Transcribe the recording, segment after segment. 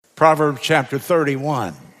Proverbs chapter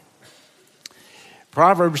 31.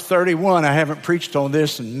 Proverbs 31, I haven't preached on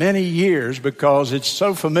this in many years because it's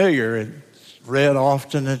so familiar. It's read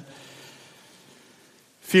often at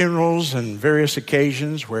funerals and various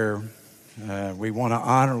occasions where we want to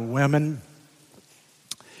honor women.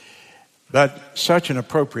 But such an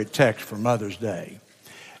appropriate text for Mother's Day.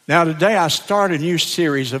 Now today I start a new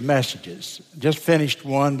series of messages. Just finished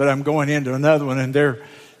one, but I'm going into another one, and they're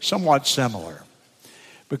somewhat similar.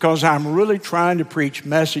 Because I'm really trying to preach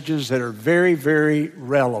messages that are very, very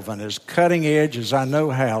relevant, as cutting edge as I know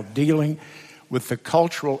how, dealing with the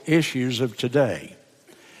cultural issues of today.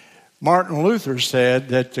 Martin Luther said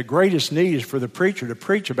that the greatest need is for the preacher to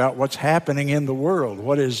preach about what's happening in the world,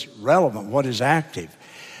 what is relevant, what is active.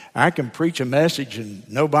 I can preach a message and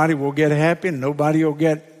nobody will get happy and nobody will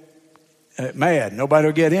get mad. Nobody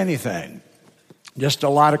will get anything. Just a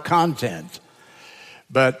lot of content.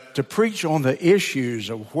 But to preach on the issues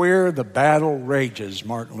of where the battle rages,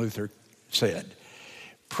 Martin Luther said,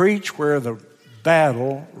 preach where the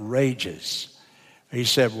battle rages. He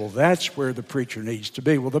said, well, that's where the preacher needs to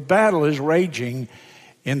be. Well, the battle is raging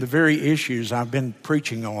in the very issues I've been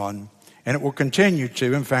preaching on, and it will continue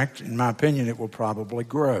to. In fact, in my opinion, it will probably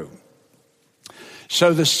grow.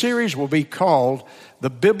 So the series will be called The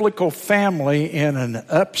Biblical Family in an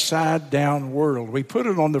Upside Down World. We put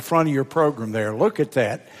it on the front of your program there. Look at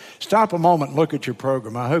that. Stop a moment and look at your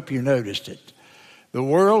program. I hope you noticed it. The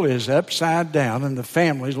world is upside down and the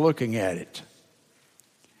family's looking at it.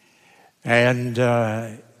 And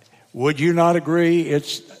would you not agree?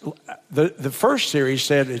 It's the first series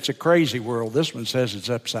said it's a crazy world. This one says it's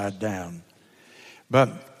upside down.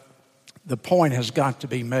 But the point has got to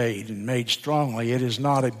be made, and made strongly. It is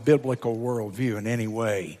not a biblical worldview in any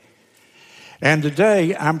way. And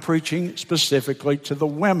today I'm preaching specifically to the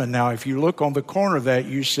women. Now, if you look on the corner of that,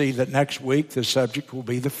 you see that next week the subject will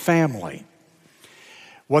be the family.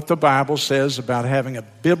 What the Bible says about having a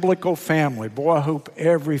biblical family. Boy, I hope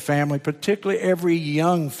every family, particularly every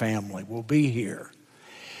young family, will be here.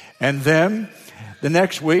 And then the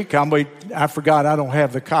next week, I forgot, I don't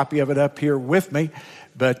have the copy of it up here with me,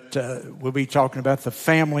 but we'll be talking about the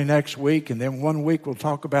family next week. And then one week we'll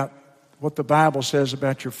talk about what the Bible says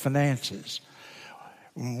about your finances.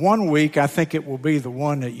 One week, I think it will be the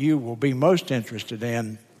one that you will be most interested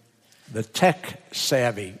in, the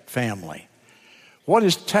tech-savvy family. What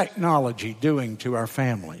is technology doing to our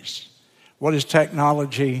families? What is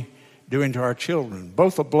technology doing to our children?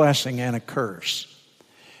 Both a blessing and a curse.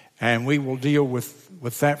 And we will deal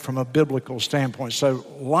with that from a biblical standpoint. So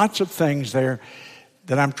lots of things there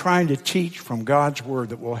that I'm trying to teach from God's Word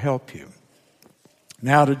that will help you.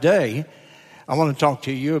 Now today, I want to talk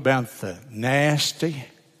to you about the nasty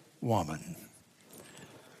woman.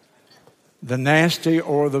 The nasty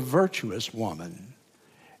or the virtuous woman.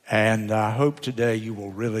 And I hope today you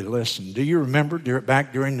will really listen. Do you remember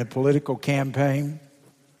back during the political campaign?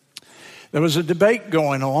 There was a debate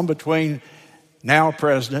going on between now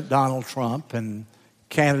President Donald Trump and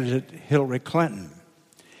candidate Hillary Clinton.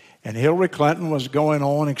 And Hillary Clinton was going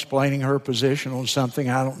on explaining her position on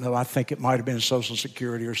something, I don't know, I think it might have been Social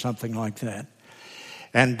Security or something like that.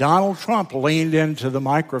 And Donald Trump leaned into the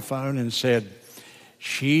microphone and said,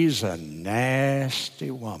 "She's a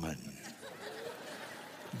nasty woman."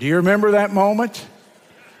 Do you remember that moment?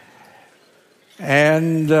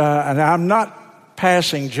 And I'm not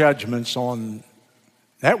passing judgments on,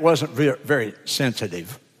 that wasn't very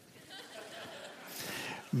sensitive.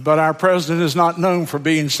 But our president is not known for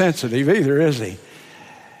being sensitive either, is he?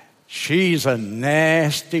 She's a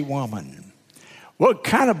nasty woman. Well, it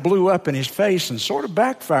kind of blew up in his face and sort of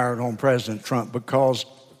backfired on President Trump because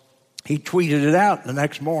he tweeted it out the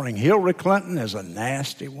next morning. Hillary Clinton is a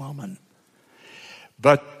nasty woman.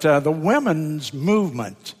 But the women's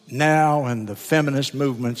movement now and the feminist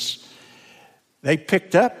movements, they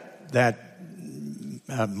picked up that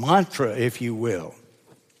mantra, if you will.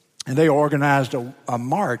 And they organized a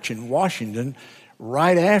march in Washington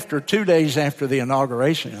right after, 2 days after the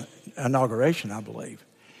inauguration, I believe.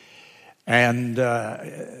 And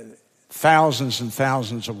thousands and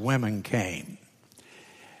thousands of women came.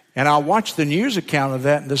 And I watched the news account of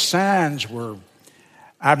that, and the signs were,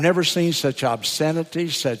 I've never seen such obscenity,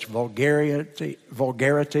 such vulgarity.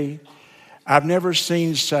 I've never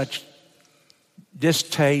seen such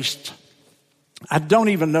distaste. I don't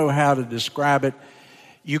even know how to describe it.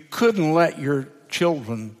 You couldn't let your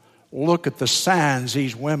children look at the signs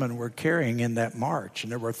these women were carrying in that march.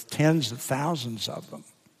 And there were tens of thousands of them.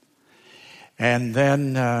 And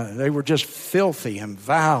then they were just filthy and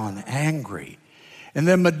vile and angry. And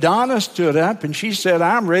then Madonna stood up and she said,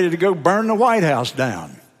 "I'm ready to go burn the White House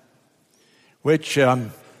down." Which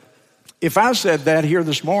If I said that here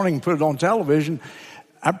this morning and put it on television,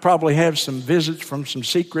 I'd probably have some visits from some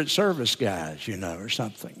Secret Service guys, or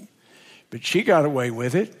something. But she got away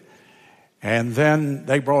with it. And then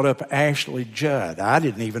they brought up Ashley Judd. I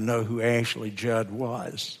didn't even know who Ashley Judd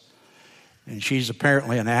was. And she's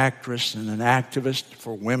apparently an actress and an activist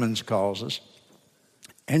for women's causes.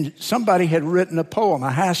 And somebody had written a poem,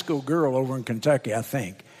 a high school girl over in Kentucky, I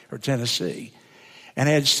think, or Tennessee, and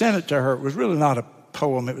had sent it to her. It was really not a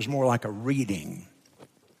poem. It was more like a reading.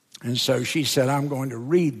 And so she said, I'm going to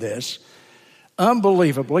read this,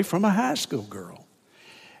 unbelievably, from a high school girl.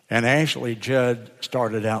 And Ashley Judd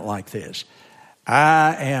started out like this.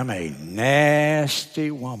 I am a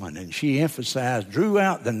nasty woman. And she emphasized, drew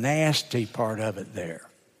out the nasty part of it there.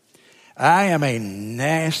 I am a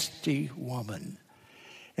nasty woman.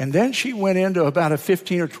 And then she went into about a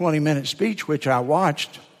 15 or 20 minute speech, which I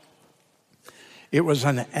watched. It was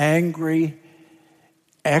an angry,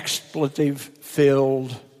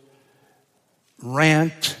 expletive-filled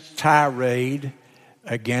rant, tirade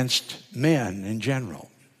against men in general.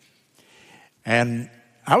 And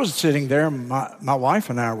I was sitting there, my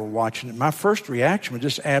wife and I were watching it. My first reaction was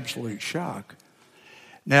just absolute shock.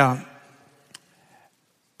 Now,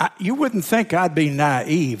 you wouldn't think I'd be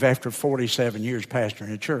naive after 47 years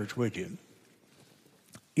pastoring a church, would you?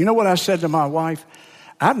 You know what I said to my wife?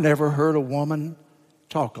 I've never heard a woman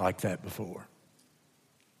talk like that before.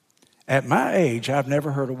 At my age, I've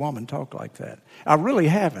never heard a woman talk like that. I really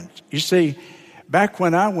haven't. You see, back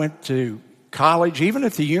when I went to college, even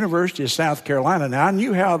at the University of South Carolina, now I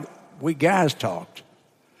knew how we guys talked.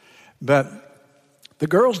 But the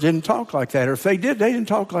girls didn't talk like that. Or if they did, they didn't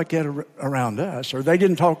talk like that around us. Or they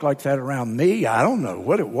didn't talk like that around me. I don't know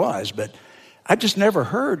what it was, but I just never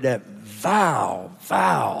heard that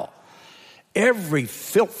thou. Every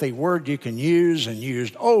filthy word you can use, and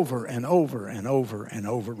used over and over and over and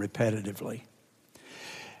over repetitively.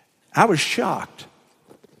 I was shocked.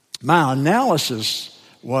 My analysis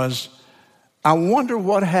was, I wonder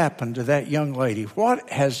what happened to that young lady. What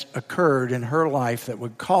has occurred in her life that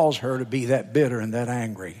would cause her to be that bitter and that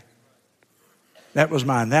angry? That was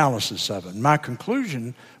my analysis of it. My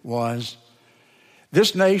conclusion was,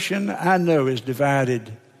 this nation, I know, is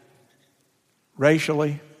divided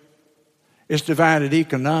racially. It's divided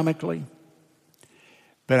economically.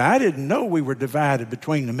 But I didn't know we were divided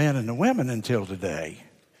between the men and the women until today.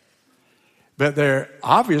 But there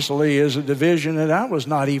obviously is a division that I was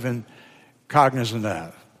not even cognizant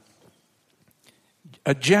of.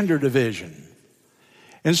 A gender division.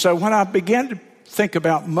 And so when I began to think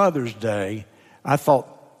about Mother's Day, I thought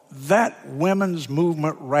that women's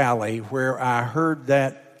movement rally where I heard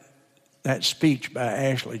that speech by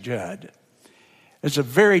Ashley Judd, it's a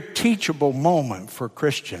very teachable moment for a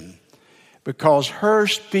Christian, because her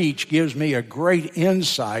speech gives me a great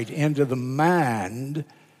insight into the mind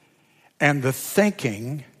and the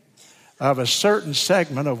thinking of a certain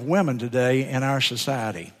segment of women today in our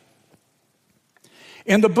society.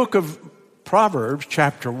 In the book of Proverbs,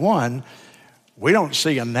 chapter 1, we don't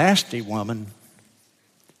see a nasty woman.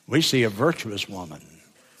 We see a virtuous woman.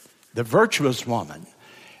 The virtuous woman.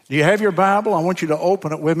 Do you have your Bible? I want you to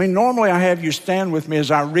open it with me. Normally I have you stand with me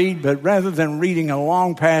as I read, but rather than reading a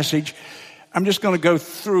long passage, I'm just going to go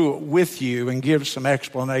through it with you and give some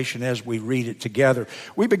explanation as we read it together.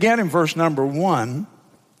 We begin in verse number 1,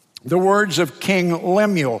 the words of King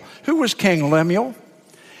Lemuel. Who was King Lemuel?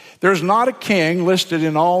 There's not a king listed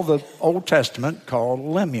in all the Old Testament called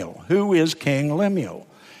Lemuel. Who is King Lemuel?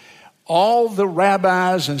 All the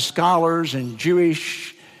rabbis and scholars and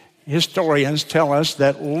Jewish historians tell us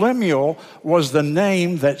that Lemuel was the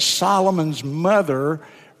name that Solomon's mother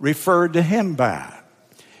referred to him by.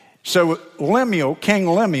 So Lemuel, King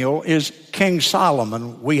Lemuel, is King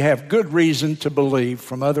Solomon. We have good reason to believe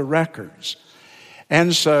from other records.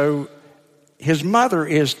 And so his mother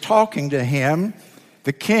is talking to him,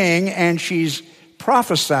 the king, and she's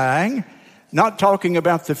prophesying, not talking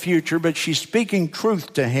about the future, but she's speaking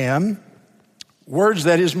truth to him, words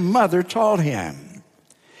that his mother taught him.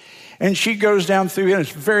 And she goes down through it, and it's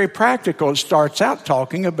very practical. It starts out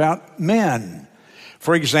talking about men.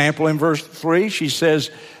 For example, in verse 3, she says,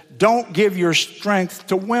 don't give your strength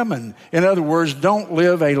to women. In other words, don't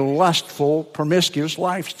live a lustful, promiscuous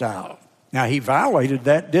lifestyle. Now, he violated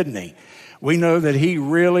that, didn't he? We know that he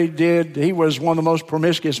really did. He was one of the most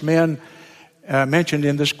promiscuous men mentioned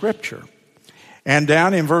in the Scripture. And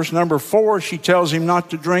down in verse number 4, she tells him not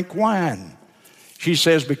to drink wine. She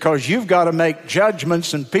says, because you've got to make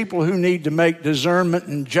judgments, and people who need to make discernment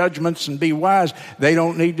and judgments and be wise, they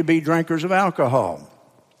don't need to be drinkers of alcohol.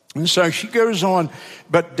 And so she goes on.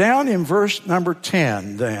 But down in verse number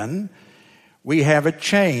 10, then, we have a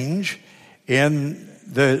change. in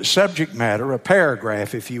the subject matter, a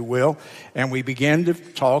paragraph, if you will, and we begin to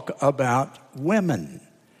talk about women,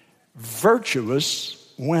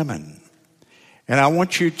 virtuous women. And I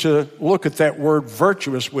want you to look at that word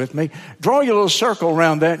virtuous with me. Draw your little circle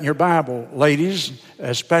around that in your Bible, ladies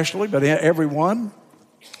especially, but everyone.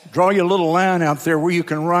 Draw your little line out there where you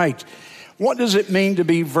can write. What does it mean to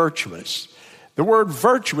be virtuous? The word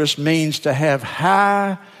virtuous means to have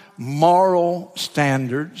high moral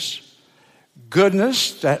standards,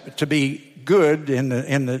 goodness, to be good in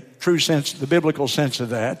the true sense, the biblical sense of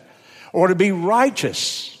that, or to be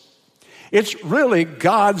righteous. It's really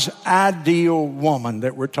God's ideal woman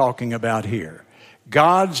that we're talking about here.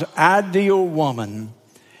 God's ideal woman,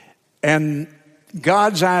 and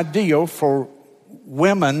God's ideal for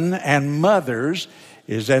women and mothers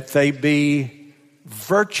is that they be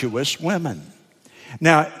virtuous women.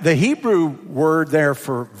 Now, the Hebrew word there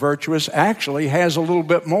for virtuous actually has a little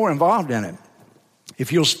bit more involved in it.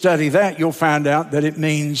 If you'll study that, you'll find out that it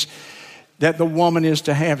means that the woman is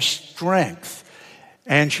to have strength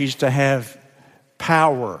and she's to have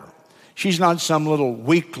power. She's not some little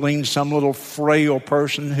weakling, some little frail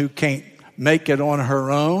person who can't make it on her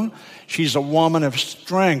own. She's a woman of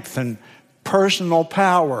strength and personal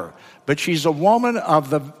power, but she's a woman of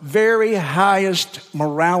the very highest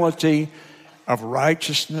morality of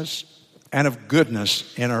righteousness and of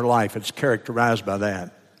goodness in her life. It's characterized by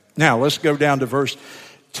that. Now, let's go down to verse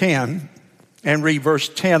 10 and read verse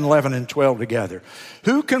 10, 11, and 12 together.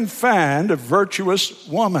 Who can find a virtuous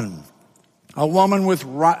woman? A woman with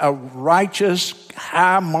a righteous,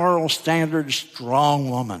 high moral standard, strong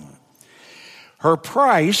woman. Her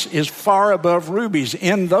price is far above rubies.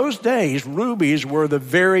 In those days, rubies were the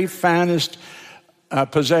very finest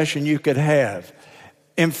possession you could have.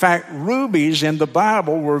 In fact, rubies in the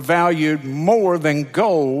Bible were valued more than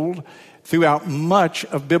gold throughout much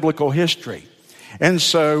of biblical history. And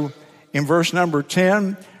so, in verse number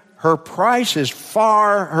 10, her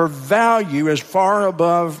value is far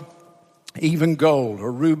above even gold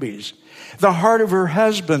or rubies. The heart of her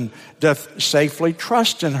husband doth safely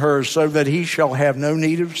trust in her, so that he shall have no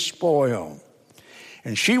need of spoil.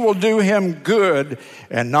 And she will do him good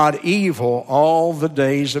and not evil all the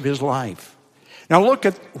days of his life. Now look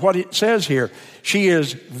at what it says here. She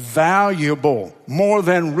is valuable, more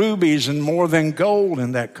than rubies and more than gold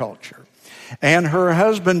in that culture. And her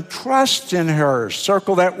husband trusts in her.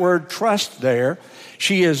 Circle that word trust there.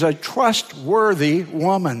 She is a trustworthy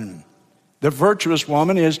woman. The virtuous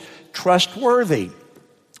woman is trustworthy.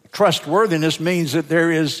 Trustworthiness means that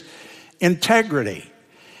there is integrity.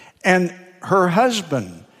 And her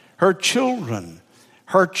husband, her children,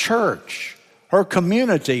 her church, her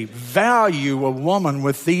community value a woman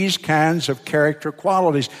with these kinds of character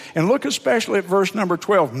qualities. And look especially at verse number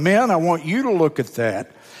 12. Men, I want you to look at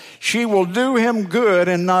that. She will do him good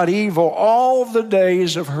and not evil all the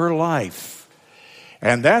days of her life.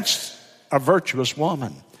 And that's a virtuous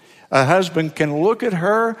woman. A husband can look at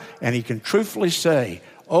her and he can truthfully say,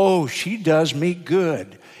 oh, she does me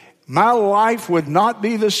good. My life would not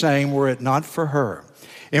be the same were it not for her.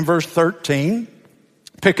 In verse 13,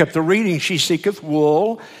 pick up the reading. She seeketh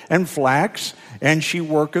wool and flax, and she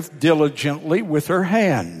worketh diligently with her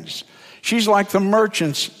hands. She's like the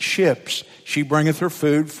merchant's ships. She bringeth her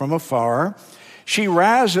food from afar. She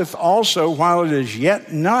riseth also while it is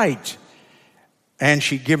yet night, and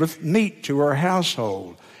she giveth meat to her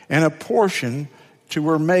household, and a portion to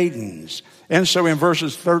her maidens. And so in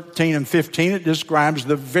verses 13 and 15, it describes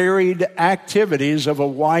the varied activities of a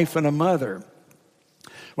wife and a mother.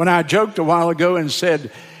 When I joked a while ago and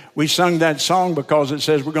said we sung that song because it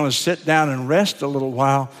says we're going to sit down and rest a little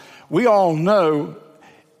while, we all know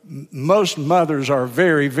most mothers are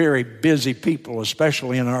very, very busy people,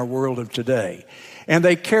 especially in our world of today. And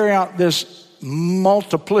they carry out this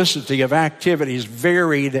multiplicity of activities,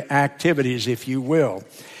 varied activities, if you will.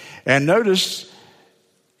 And notice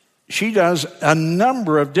she does a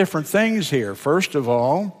number of different things here. First of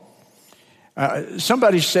all,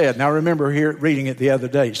 somebody said, and I remember reading it the other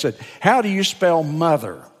day, it said, how do you spell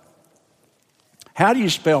mother? How do you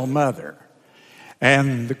spell mother?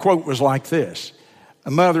 And the quote was like this: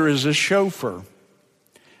 a mother is a chauffeur,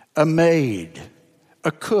 a maid,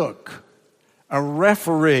 a cook, a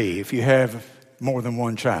referee if you have more than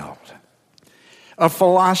one child, a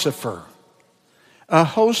philosopher, a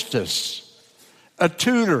hostess, a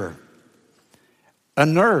tutor, a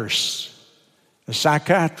nurse, a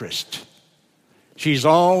psychiatrist. She's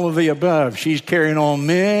all of the above. She's carrying on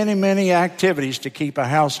many, many activities to keep a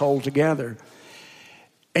household together.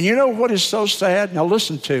 And you know what is so sad? Now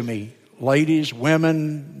listen to me, ladies,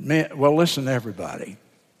 women, men. Well, listen to everybody.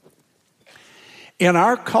 In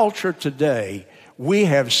our culture today, we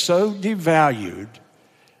have so devalued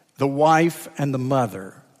the wife and the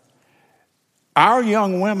mother. Our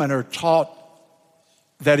young women are taught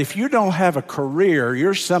that if you don't have a career,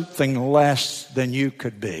 you're something less than you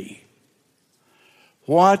could be.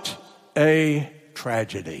 What a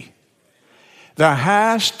tragedy. The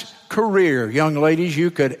highest career, young ladies,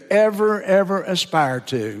 you could ever aspire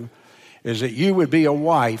to is that you would be a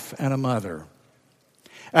wife and a mother.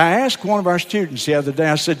 I asked one of our students the other day,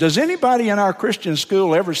 I said, does anybody in our Christian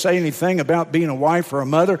school ever say anything about being a wife or a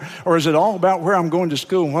mother, or is it all about where I'm going to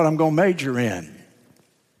school and what I'm going to major in?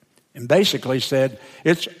 And basically said,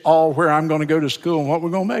 it's all where I'm going to go to school and what we're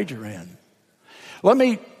going to major in. Let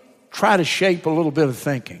me try to shape a little bit of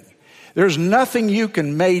thinking. There's nothing you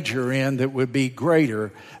can major in that would be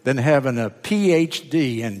greater than having a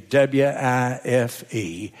PhD in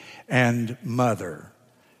WIFE and mother.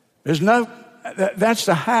 That's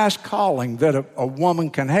the highest calling that a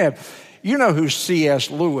woman can have. You know who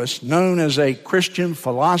C.S. Lewis, known as a Christian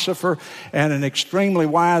philosopher and an extremely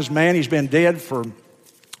wise man. He's been dead for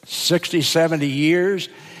 60, 70 years.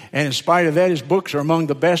 And in spite of that, his books are among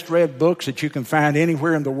the best read books that you can find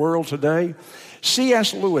anywhere in the world today.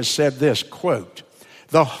 C.S. Lewis said this, quote,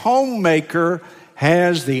 "The homemaker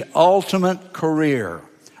has the ultimate career.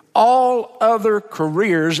 All other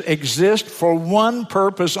careers exist for one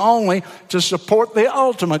purpose only, to support the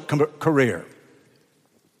ultimate career."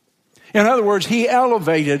 In other words, he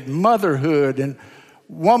elevated motherhood and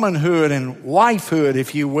womanhood and wifehood,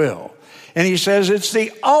 if you will. And he says it's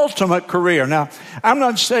the ultimate career. Now, I'm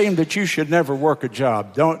not saying that you should never work a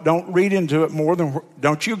job. Don't read into it more than,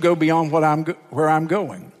 don't you go beyond where I'm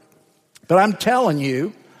going. But I'm telling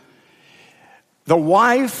you, the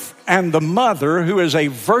wife and the mother, who is a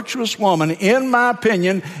virtuous woman, in my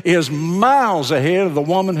opinion, is miles ahead of the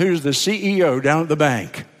woman who's the CEO down at the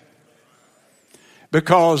bank.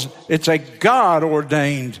 Because it's a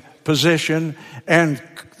God-ordained position, and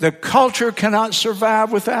the culture cannot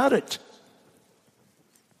survive without it.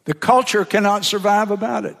 The culture cannot survive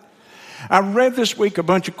without it. I read this week a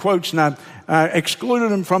bunch of quotes, and I excluded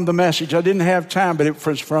them from the message. I didn't have time, but it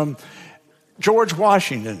was from George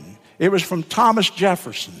Washington. It was from Thomas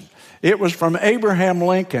Jefferson. It was from Abraham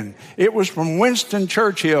Lincoln. It was from Winston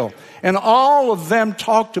Churchill. And all of them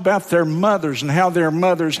talked about their mothers and how their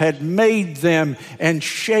mothers had made them and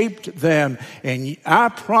shaped them. And I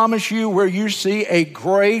promise you, where you see a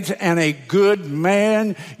great and a good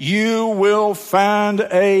man, you will find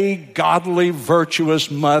a godly, virtuous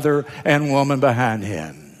mother and woman behind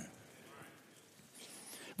him.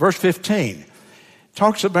 Verse 15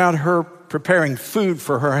 talks about her preparing food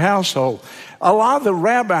for her household. A lot of the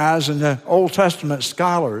rabbis and the Old Testament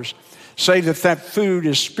scholars say that food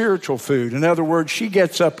is spiritual food. In other words, she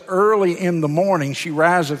gets up early in the morning. She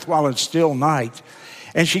riseth while it's still night.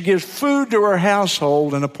 And she gives food to her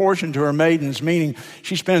household and a portion to her maidens, meaning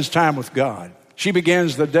she spends time with God. She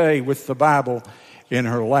begins the day with the Bible in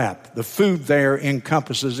her lap. The food there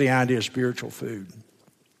encompasses the idea of spiritual food.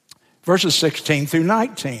 Verses 16 through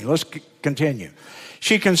 19. Let's continue.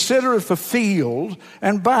 She considereth the field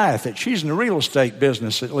and buyeth it. She's in the real estate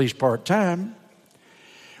business, at least part-time.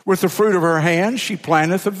 With the fruit of her hands she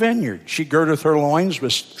planteth a vineyard. She girdeth her loins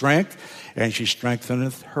with strength, and she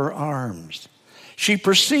strengtheneth her arms. She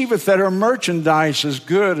perceiveth that her merchandise is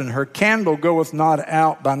good, and her candle goeth not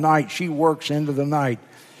out by night. She works into the night.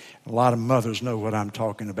 A lot of mothers know what I'm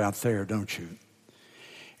talking about there, don't you?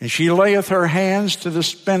 And she layeth her hands to the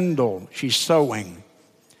spindle. She's sewing.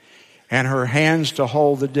 And her hands to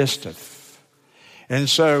hold the distaff. And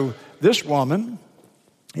so this woman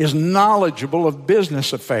is knowledgeable of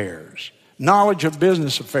business affairs. Knowledge of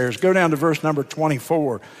business affairs. Go down to verse number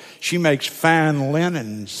 24. She makes fine linen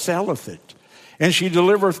and selleth it. And she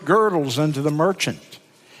delivereth girdles unto the merchant.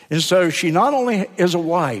 And so she not only is a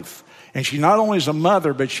wife, and she not only is a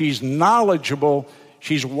mother, but she's knowledgeable.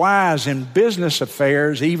 She's wise in business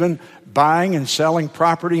affairs, even buying and selling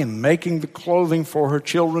property and making the clothing for her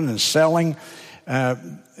children and selling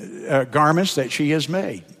garments that she has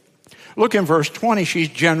made. Look in verse 20. She's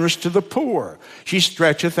generous to the poor. She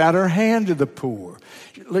stretcheth out her hand to the poor.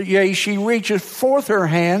 Yea, she reacheth forth her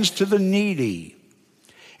hands to the needy.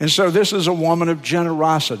 And so this is a woman of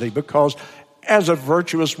generosity, because as a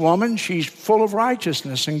virtuous woman, she's full of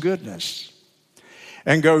righteousness and goodness.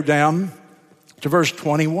 And go down to verse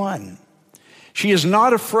 21. She is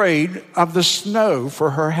not afraid of the snow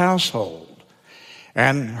for her household,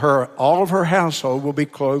 and all of her household will be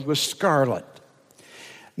clothed with scarlet.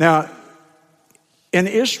 Now, in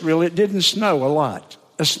Israel, it didn't snow a lot.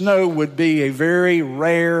 A snow would be a very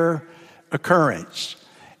rare occurrence.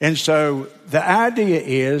 And so the idea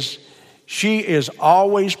is She is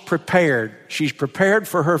always prepared. She's prepared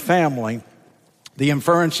for her family. The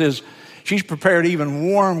inference is she's prepared even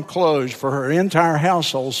warm clothes for her entire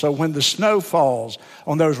household. So when the snow falls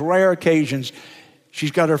on those rare occasions,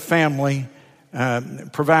 she's got her family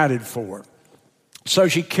provided for. So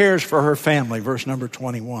she cares for her family, verse number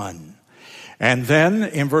 21. And then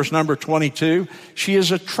in verse number 22, she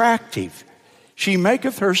is attractive. She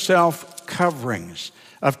maketh herself coverings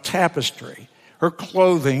of tapestry. Her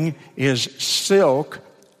clothing is silk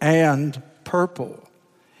and purple.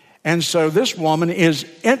 And so this woman is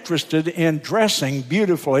interested in dressing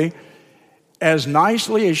beautifully, as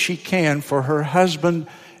nicely as she can for her husband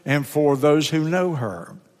and for those who know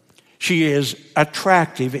her. She is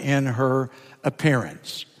attractive in her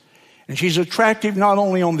appearance. And she's attractive not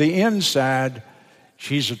only on the inside,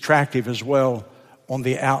 she's attractive as well on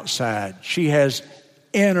the outside. She has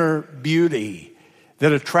inner beauty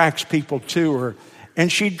that attracts people to her.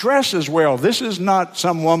 And she dresses well. This is not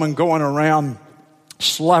some woman going around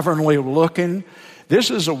slovenly looking. This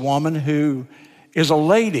is a woman who is a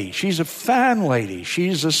lady. She's a fine lady.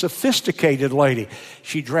 She's a sophisticated lady.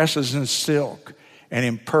 She dresses in silk and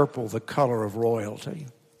in purple, the color of royalty.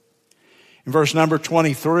 In verse number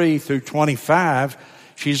 23 through 25,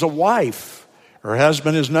 she's a wife. Her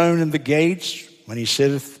husband is known in the gates when he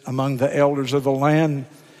sitteth among the elders of the land.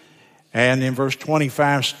 And in verse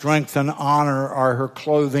 25, strength and honor are her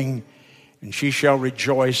clothing, and she shall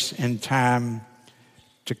rejoice in time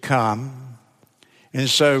to come. And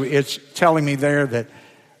so it's telling me there that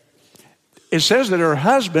it says that her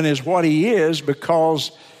husband is what he is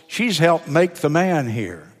because she's helped make the man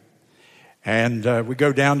here. And we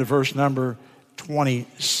go down to verse number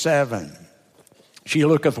 27. She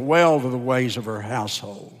looketh well to the ways of her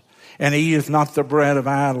household, and eateth not the bread of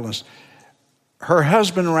idleness. Her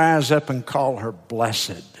husband rise up and call her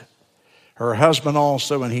blessed. Her husband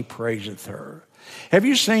also, and he praiseth her. Have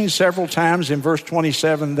you seen several times in verse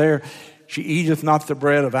 27 there, she eateth not the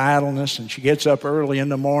bread of idleness, and she gets up early in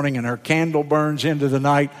the morning and her candle burns into the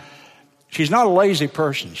night. She's not a lazy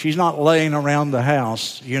person. She's not laying around the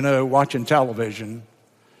house, watching television.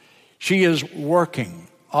 She is working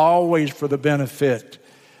always for the benefit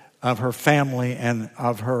of her family and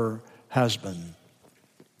of her husband.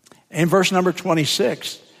 In verse number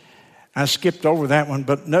 26, I skipped over that one,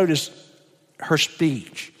 but notice her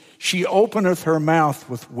speech. She openeth her mouth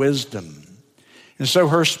with wisdom. And so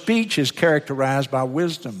her speech is characterized by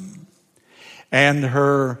wisdom. And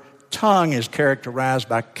her tongue is characterized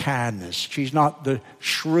by kindness. She's not the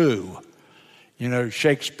shrew.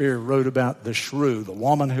 Shakespeare wrote about the shrew, the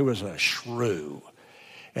woman who was a shrew.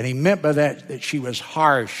 And he meant by that she was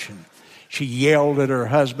harsh, and she yelled at her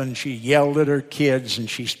husband, she yelled at her kids, and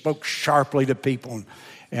she spoke sharply to people,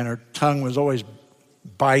 and her tongue was always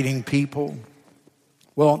biting people.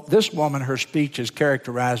 Well, this woman, her speech is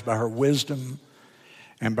characterized by her wisdom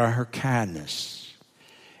and by her kindness.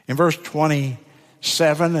 In verse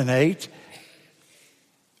 27 and 8,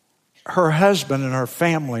 her husband and her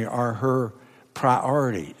family are her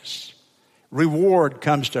priorities. Reward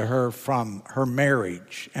comes to her from her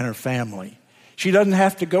marriage and her family. She doesn't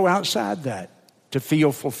have to go outside that to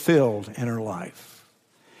feel fulfilled in her life.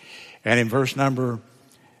 And in verse number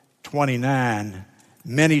 29,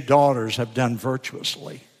 many daughters have done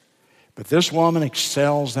virtuously, but this woman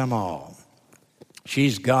excels them all.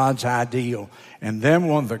 She's God's ideal. And then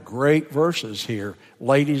one of the great verses here,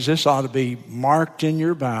 ladies, this ought to be marked in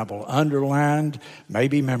your Bible, underlined,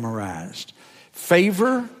 maybe memorized.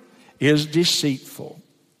 Favor is deceitful.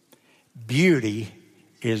 Beauty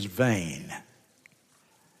is vain.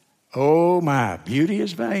 Oh my, beauty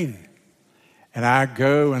is vain. And I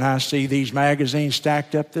go and I see these magazines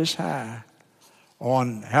stacked up this high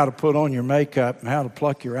on how to put on your makeup and how to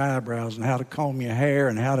pluck your eyebrows and how to comb your hair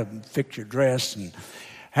and how to fix your dress. And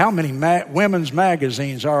how many women's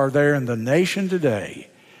magazines are there in the nation today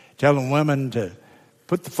telling women to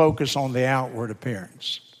put the focus on the outward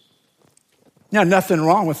appearance? Now, nothing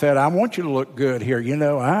wrong with that. I want you to look good here.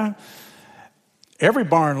 Every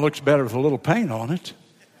barn looks better with a little paint on it.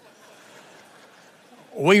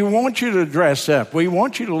 We want you to dress up. We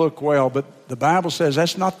want you to look well, but the Bible says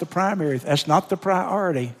that's not the primary. That's not the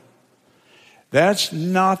priority. That's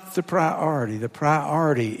not the priority. The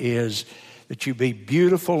priority is that you be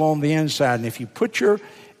beautiful on the inside. And if you put your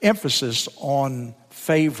emphasis on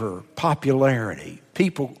favor, popularity,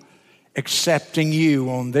 people accepting you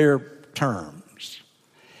on their terms,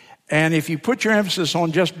 and if you put your emphasis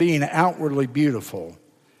on just being outwardly beautiful,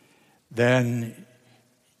 then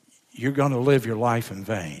you're going to live your life in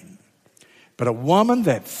vain. But a woman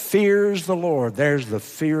that fears the Lord, there's the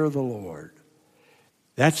fear of the Lord.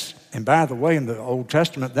 And by the way, in the Old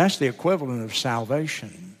Testament, that's the equivalent of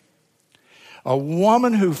salvation. A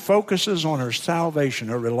woman who focuses on her salvation,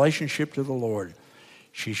 her relationship to the Lord,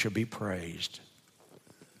 she shall be praised.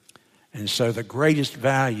 And so the greatest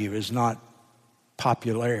value is not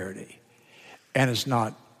popularity, and it's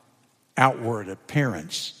not outward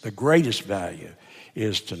appearance. The greatest value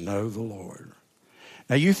is to know the Lord.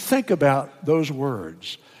 Now you think about those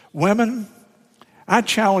words. Women, I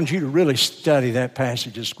challenge you to really study that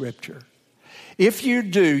passage of Scripture. If you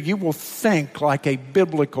do, you will think like a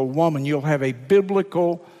biblical woman. You'll have a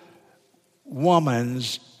biblical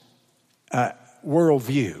woman's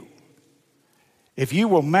worldview. If you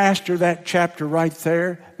will master that chapter right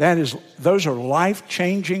there, those are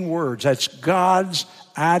life-changing words. That's God's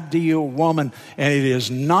ideal woman. And it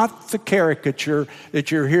is not the caricature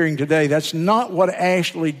that you're hearing today. That's not what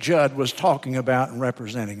Ashley Judd was talking about and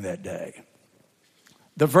representing that day.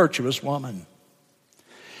 The virtuous woman.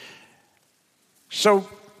 So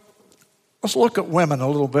let's look at women a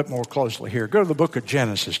little bit more closely here. Go to the book of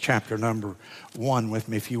Genesis, chapter number 1 with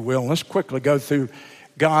me, if you will. And let's quickly go through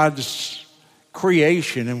God's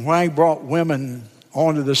creation and why he brought women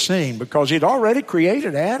onto the scene. Because he'd already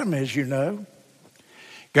created Adam, as you know.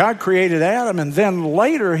 God created Adam, and then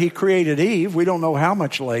later he created Eve. We don't know how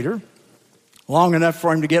much later. Long enough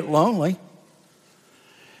for him to get lonely.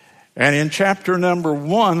 And in chapter number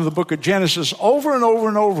 1 of the book of Genesis, over and over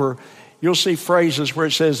and over, you'll see phrases where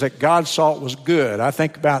it says that God saw it was good. I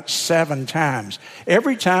think about 7 times.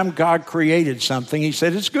 Every time God created something, he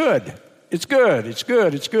said, it's good. It's good. It's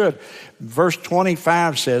good. It's good. Verse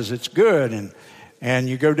 25 says it's good. And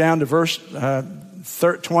you go down to verse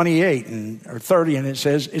 28 or 30, and it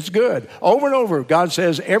says it's good. Over and over, God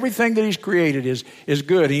says everything that he's created is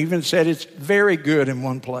good. He even said it's very good in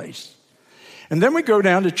one place. And then we go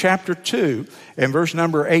down to chapter 2 and verse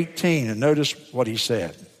number 18, and notice what he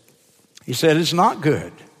said. He said, it's not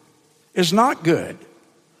good. It's not good.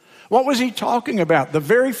 What was he talking about? The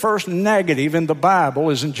very first negative in the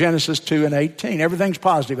Bible is in Genesis 2 and 18. Everything's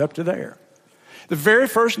positive up to there. The very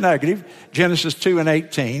first negative, Genesis 2 and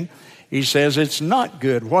 18, he says it's not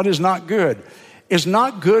good. What is not good? It's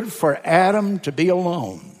not good for Adam to be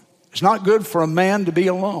alone. It's not good for a man to be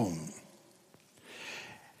alone.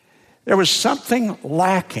 There was something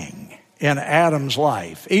lacking in Adam's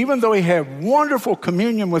life. Even though he had wonderful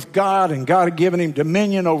communion with God and God had given him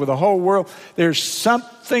dominion over the whole world, there's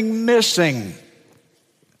something missing.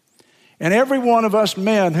 And every one of us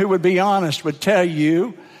men who would be honest would tell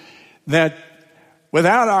you that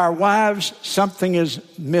without our wives, something is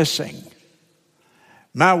missing.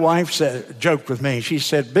 My wife joked with me. She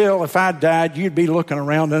said, Bill, if I died, you'd be looking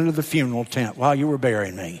around under the funeral tent while you were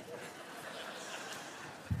burying me.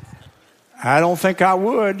 I don't think I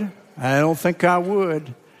would. I don't think I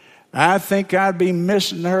would. I think I'd be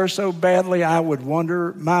missing her so badly, I would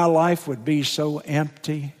wonder, my life would be so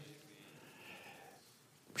empty.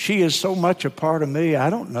 She is so much a part of me, I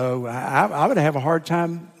don't know. I would have a hard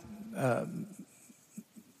time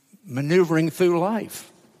maneuvering through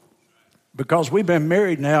life. Because we've been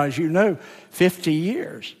married now, as you know, 50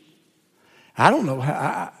 years. I don't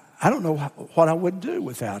know what I would do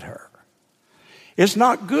without her. It's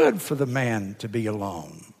not good for the man to be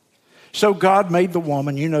alone. So God made the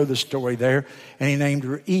woman, you know the story there, and he named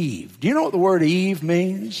her Eve. Do you know what the word Eve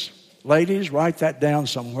means? Ladies, write that down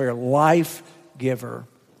somewhere. Life giver.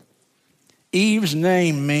 Eve's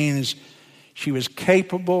name means she was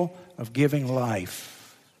capable of giving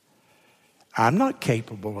life. I'm not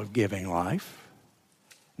capable of giving life.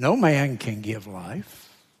 No man can give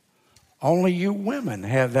life. Only you women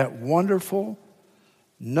have that wonderful,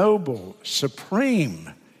 noble, supreme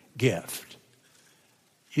gift.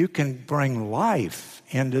 You can bring life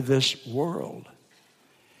into this world.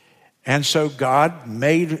 And so God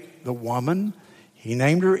made the woman, he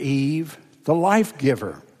named her Eve, the life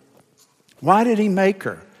giver. Why did he make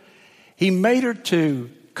her? He made her to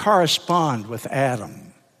correspond with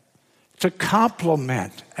Adam, to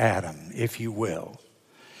complement Adam, if you will,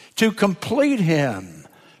 to complete him,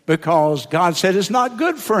 because God said it's not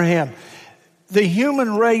good for him. The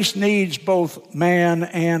human race needs both man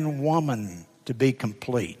and woman to be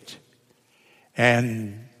complete.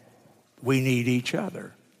 And we need each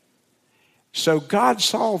other. So God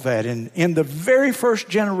saw that in the very first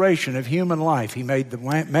generation of human life. He made the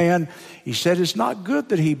man, he said it's not good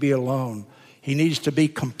that he be alone. He needs to be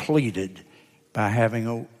completed by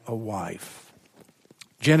having a wife.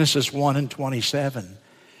 Genesis 1 and 27.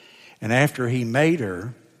 And after he made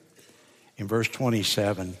her, in verse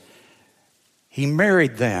 27, he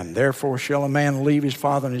married them. Therefore shall a man leave his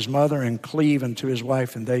father and his mother and cleave unto his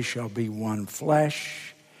wife, and they shall be one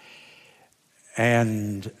flesh.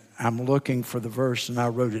 And I'm looking for the verse, and I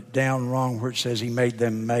wrote it down wrong where it says he made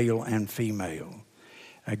them male and female.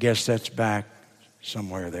 I guess that's back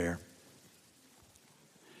somewhere there.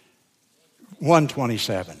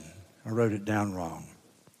 127. I wrote it down wrong.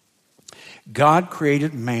 God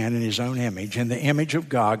created man in his own image. In the image of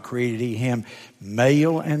God created he him.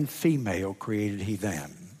 Male and female created he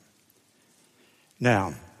them.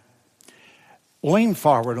 Now, lean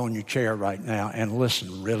forward on your chair right now and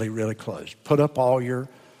listen really, really close. Put up all your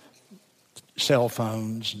cell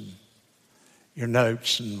phones and your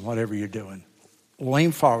notes and whatever you're doing.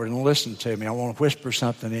 Lean forward and listen to me. I want to whisper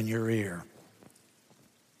something in your ear.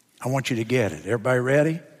 I want you to get it. Everybody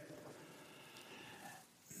ready?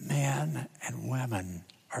 Men and women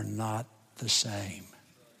are not the same.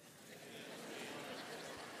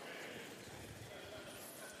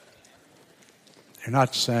 They're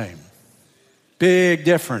not the same. Big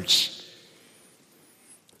difference.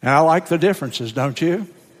 And I like the differences, don't you?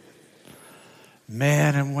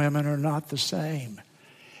 Men and women are not the same.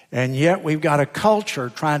 And yet we've got a culture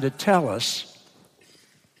trying to tell us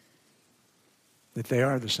that they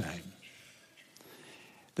are the same.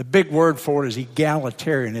 The big word for it is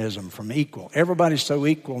egalitarianism, from equal. Everybody's so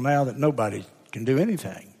equal now that nobody can do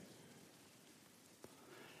anything.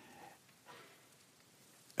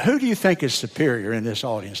 Who do you think is superior in this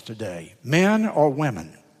audience today? Men or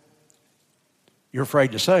women? You're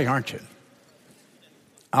afraid to say, aren't you?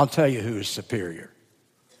 I'll tell you who is superior.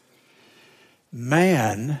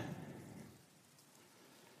 Man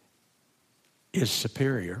is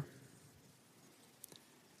superior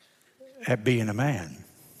at being a man.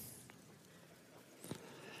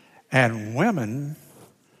 And women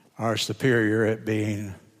are superior at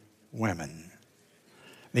being women.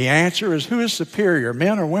 The answer is, who is superior,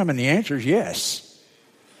 men or women? The answer is yes.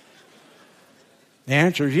 The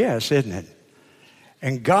answer is yes, isn't it?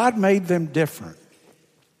 And God made them different.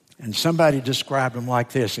 And somebody described them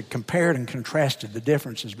like this. It compared and contrasted the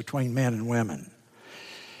differences between men and women.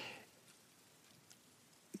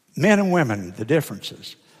 Men and women, the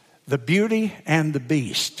differences. The beauty and the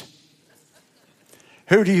beast.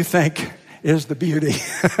 Who do you think is the beauty?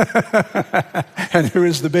 And who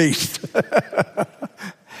is the beast?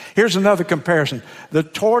 Here's another comparison. The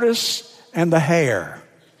tortoise and the hare.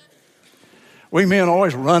 We men are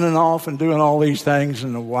always running off and doing all these things,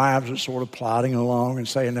 and the wives are sort of plodding along and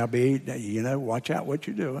saying, now watch out what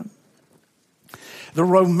you're doing. The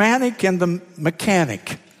romantic and the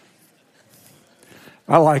mechanic.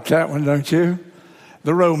 I like that one, don't you?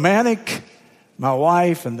 The romantic, my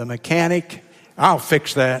wife, and the mechanic, I'll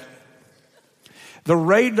fix that. The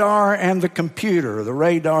radar and the computer. The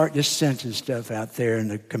radar just senses stuff out there, and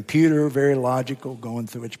the computer, very logical, going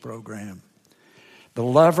through its program. The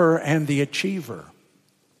lover and the achiever.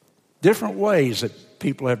 Different ways that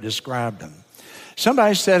people have described them.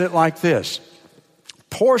 Somebody said it like this.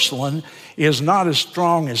 Porcelain is not as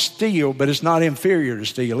strong as steel, but it's not inferior to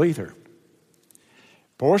steel either.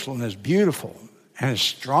 Porcelain is beautiful and it's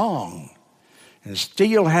strong. And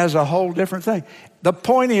steel has a whole different thing. The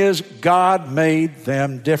point is, God made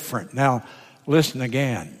them different. Now, listen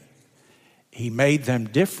again. He made them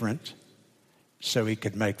different so he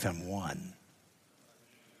could make them one.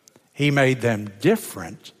 He made them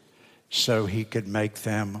different so he could make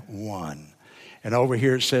them one. And over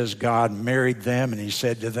here it says God married them, and he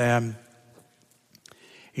said to them,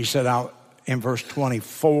 he said out in verse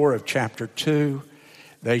 24 of chapter 2,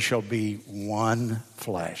 they shall be one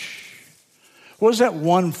flesh. What does that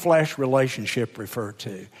one flesh relationship refer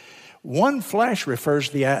to? One flesh refers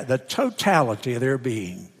to the totality of their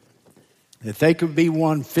being. That they could be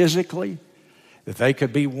one physically, that they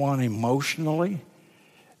could be one emotionally,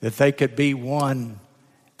 that they could be one,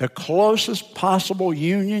 the closest possible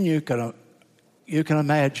union you can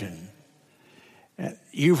imagine.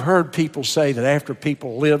 You've heard people say that after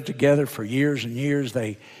people live together for years and years,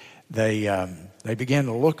 they begin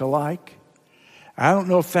to look alike. I don't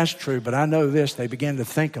know if that's true, but I know this, they begin to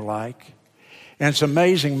think alike. And it's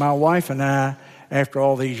amazing, my wife and I, after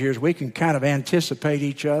all these years, we can kind of anticipate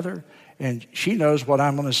each other, and she knows what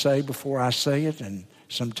I'm going to say before I say it, and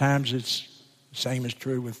sometimes it's the same is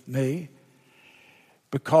true with me,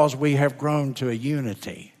 because we have grown to a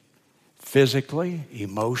unity, physically,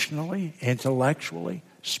 emotionally, intellectually,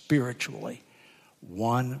 spiritually.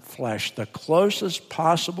 One flesh, the closest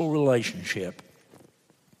possible relationship.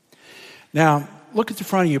 Now, look at the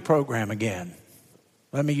front of your program again.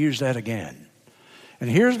 Let me use that again. And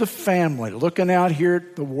here's the family looking out here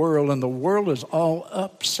at the world, and the world is all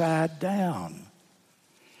upside down.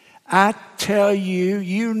 I tell you,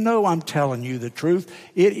 you know I'm telling you the truth.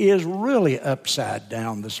 It is really upside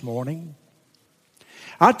down this morning.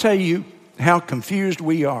 I tell you, how confused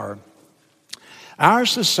we are. Our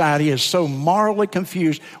society is so morally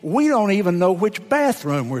confused, we don't even know which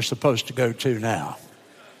bathroom we're supposed to go to now.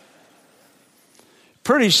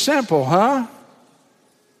 Pretty simple, huh?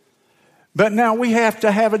 But now we have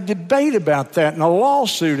to have a debate about that and a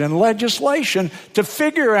lawsuit and legislation to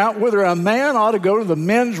figure out whether a man ought to go to the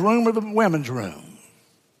men's room or the women's room.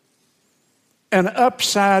 An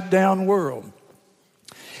upside down world.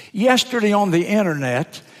 Yesterday on the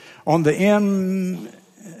internet, on the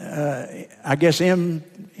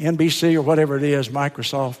NBC or whatever it is,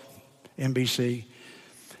 Microsoft NBC,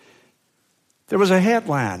 there was a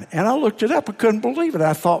headline, and I looked it up. I couldn't believe it.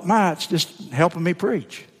 I thought, it's just helping me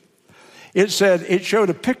preach. It said, it showed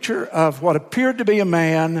a picture of what appeared to be a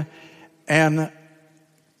man and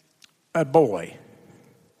a boy.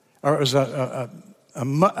 Or it was well,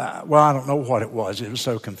 I don't know what it was. It was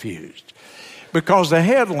so confused. Because the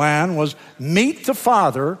headline was, meet the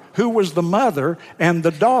father who was the mother and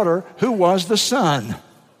the daughter who was the son.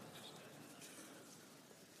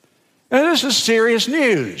 Now, this is serious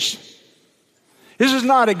news. This is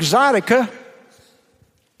not exotica.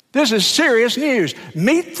 This is serious news.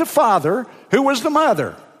 Meet the father who was the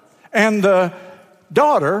mother and the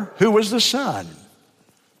daughter who was the son.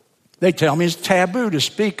 They tell me it's taboo to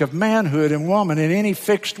speak of manhood and woman in any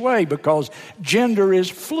fixed way because gender is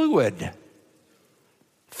fluid.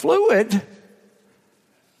 Fluid?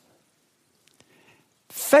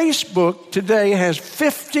 Facebook today has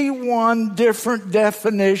 51 different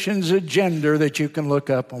definitions of gender that you can look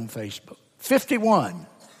up on Facebook. 51.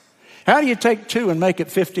 How do you take 2 and make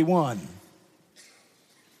it 51?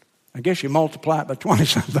 I guess you multiply it by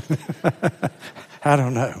 20-something. I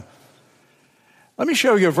don't know. Let me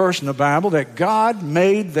show you a verse in the Bible that God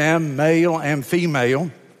made them male and female.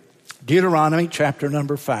 Deuteronomy chapter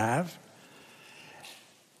number 5.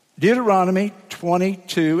 Deuteronomy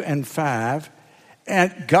 22 and 5.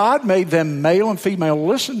 And God made them male and female.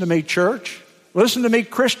 Listen to me, church. Listen to me,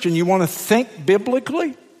 Christian. You want to think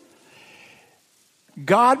biblically?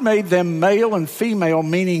 God made them male and female,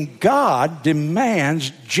 meaning God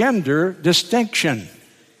demands gender distinction.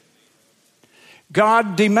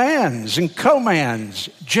 God demands and commands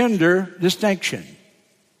gender distinction.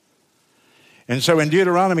 And so in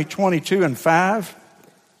Deuteronomy 22 and 5,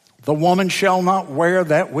 the woman shall not wear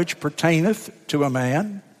that which pertaineth to a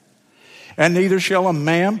man, and neither shall a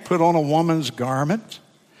man put on a woman's garment,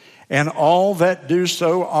 and all that do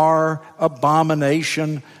so are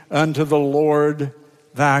abomination unto the Lord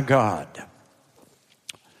thy God.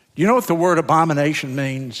 Do you know what the word abomination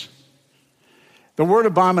means? The word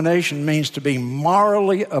abomination means to be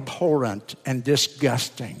morally abhorrent and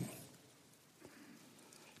disgusting.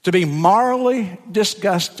 To be morally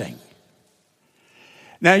disgusting.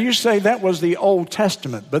 Now you say that was the Old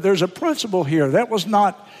Testament, but there's a principle here. That was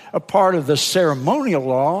not a part of the ceremonial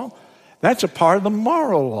law. That's a part of the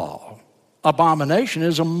moral law. Abomination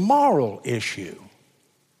is a moral issue.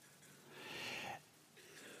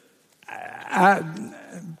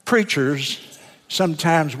 Preachers,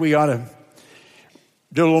 sometimes we ought to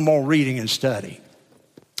do a little more reading and study.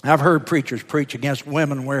 I've heard preachers preach against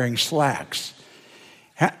women wearing slacks.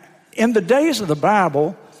 In the days of the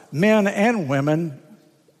Bible, men and women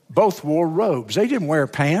both wore robes. They didn't wear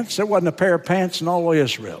pants. There wasn't a pair of pants in all of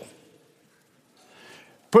Israel.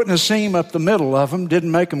 Putting a seam up the middle of them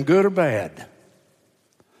didn't make them good or bad.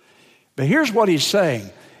 But here's what he's saying.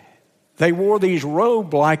 They wore these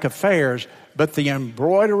robe-like affairs, but the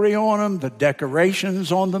embroidery on them, the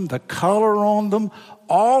decorations on them, the color on them,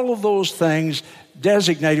 all of those things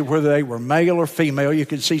designated whether they were male or female. You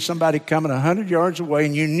could see somebody coming 100 yards away,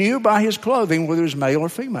 and you knew by his clothing whether it was male or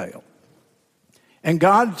female. And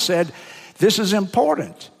God said, this is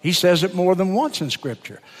important. He says it more than once in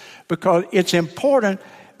Scripture, because it's important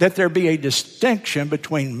that there be a distinction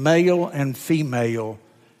between male and female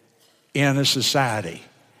in a society.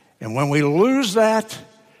 And when we lose that,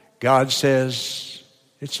 God says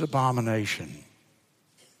it's an abomination.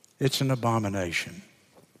 It's an abomination.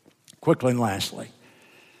 Quickly and lastly,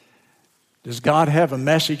 does God have a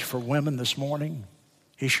message for women this morning?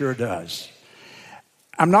 He sure does.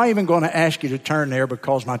 I'm not even going to ask you to turn there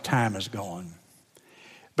because my time is gone.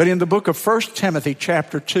 But in the book of 1 Timothy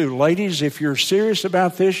chapter 2, ladies, if you're serious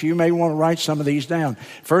about this, you may want to write some of these down.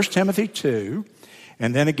 1 Timothy 2,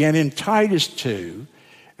 and then again in Titus 2,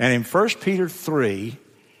 and in 1 Peter 3,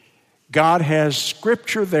 God has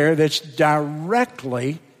scripture there that's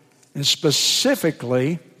directly and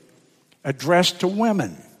specifically addressed to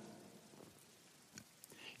women.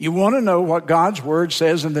 You want to know what God's Word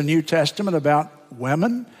says in the New Testament about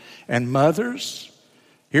women and mothers?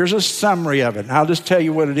 Here's a summary of it. And I'll just tell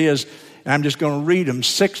you what it is. And I'm just going to read them,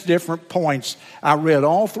 6 different points. I read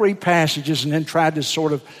all 3 passages and then tried to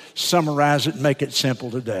sort of summarize it and make it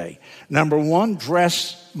simple today. Number 1,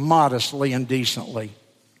 dress modestly and decently.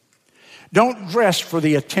 Don't dress for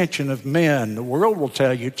the attention of men. The world will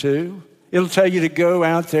tell you to. It'll tell you to go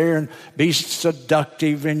out there and be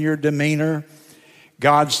seductive in your demeanor.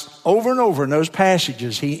 God's over and over in those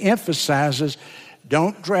passages, he emphasizes,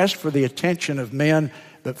 don't dress for the attention of men,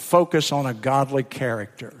 but focus on a godly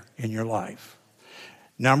character in your life.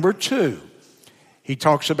 Number 2, he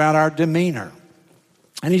talks about our demeanor.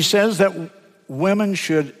 And he says that women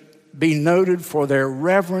should be noted for their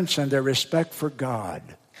reverence and their respect for God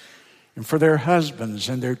and for their husbands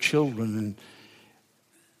and their children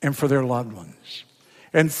and for their loved ones.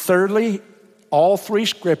 And thirdly, all 3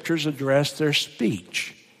 scriptures address their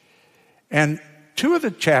speech. And 2 of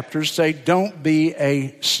the chapters say, don't be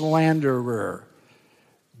a slanderer.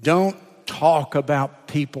 Don't talk about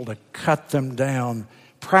people to cut them down.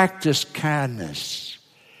 Practice kindness.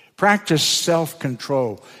 Practice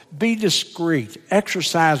self-control. Be discreet.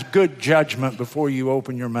 Exercise good judgment before you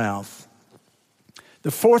open your mouth. The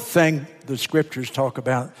 4th thing the scriptures talk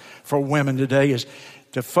about for women today is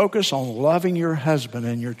to focus on loving your husband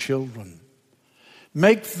and your children.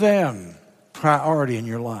 Make them priority in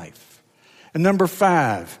your life. And number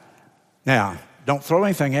 5, now, don't throw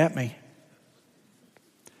anything at me.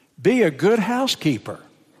 Be a good housekeeper.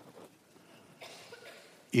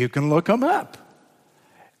 You can look them up.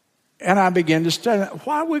 And I began to study.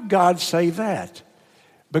 Why would God say that?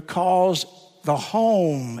 Because the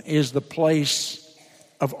home is the place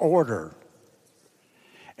of order.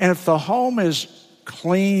 And if the home is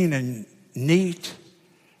clean and neat,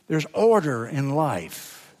 there's order in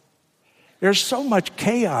life. There's so much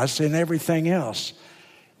chaos in everything else.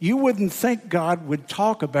 You wouldn't think God would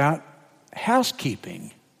talk about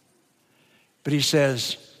housekeeping. But he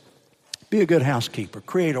says, be a good housekeeper.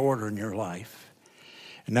 Create order in your life.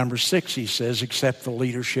 And number 6, he says, accept the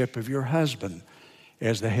leadership of your husband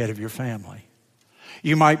as the head of your family.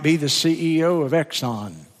 You might be the CEO of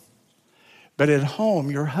Exxon. But at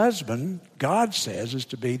home, your husband, God says, is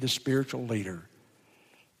to be the spiritual leader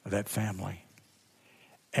of that family.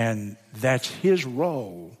 And that's his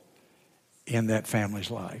role in that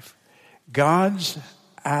family's life. God's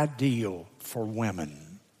ideal for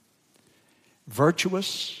women: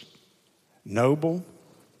 virtuous, noble,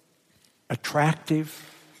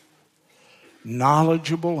 attractive,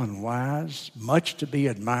 knowledgeable and wise, much to be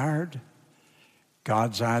admired.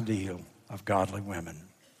 God's ideal of godly women.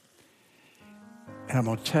 And I'm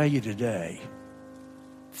going to tell you today,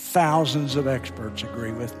 thousands of experts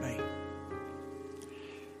agree with me.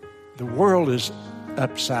 The world is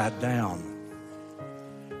upside down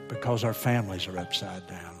because our families are upside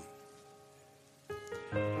down.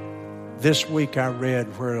 This week I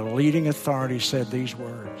read where a leading authority said these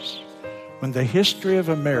words: when the history of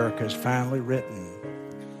America is finally written,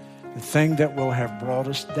 the thing that will have brought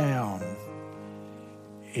us down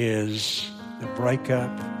is the breakup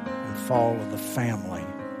and fall of the family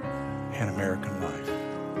in American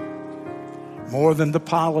life. More than the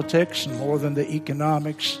politics and more than the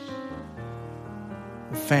economics,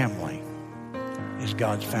 the family is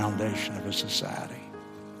God's foundation of a society.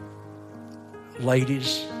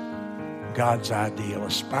 Ladies, God's ideal.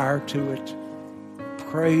 Aspire to it.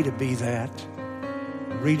 Pray to be that.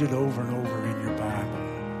 Read it over and over in your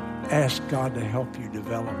Bible. Ask God to help you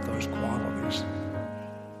develop those qualities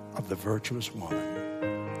of the virtuous woman.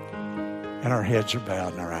 And our heads are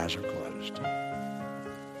bowed and our eyes are closed.